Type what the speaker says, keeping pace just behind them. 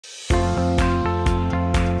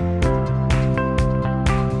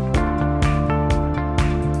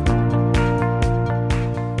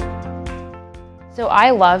So I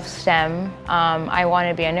love STEM. I want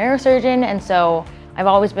to be a neurosurgeon, and so I've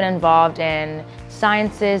always been involved in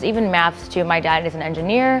sciences, even maths too. My dad is an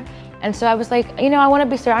engineer, and so I was like, you know, I want to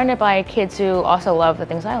be surrounded by kids who also love the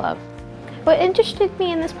things I love. What interested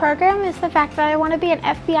me in this program is the fact that I want to be an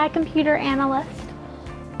FBI computer analyst.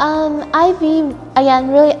 IB, again,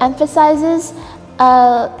 really emphasizes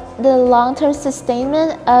the long-term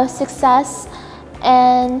sustainment of success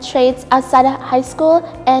and traits outside of high school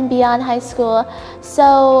and beyond high school.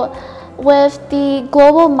 So with the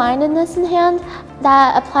global mindedness in hand,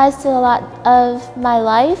 that applies to a lot of my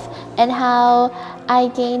life and how I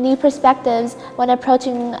gain new perspectives when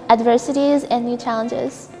approaching adversities and new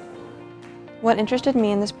challenges. What interested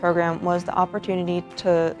me in this program was the opportunity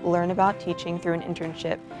to learn about teaching through an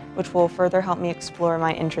internship, which will further help me explore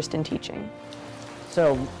my interest in teaching.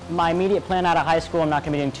 So my immediate plan out of high school, I'm not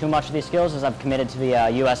going to be doing too much of these skills as I'm committed to the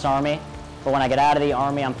U.S. Army. But when I get out of the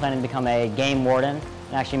Army, I'm planning to become a game warden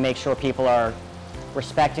and actually make sure people are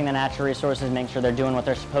respecting the natural resources, making sure they're doing what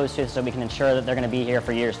they're supposed to so we can ensure that they're going to be here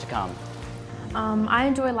for years to come. I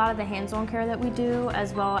enjoy a lot of the hands-on care that we do,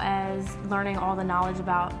 as well as learning all the knowledge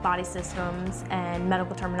about body systems and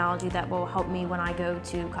medical terminology that will help me when I go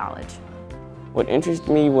to college. What interested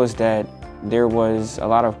me was that there was a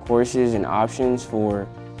lot of courses and options for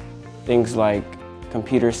things like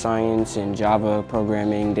computer science and Java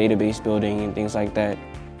programming, database building, and things like that.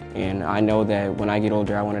 And I know that when I get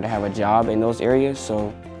older, I wanted to have a job in those areas,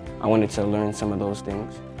 so I wanted to learn some of those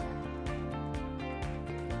things.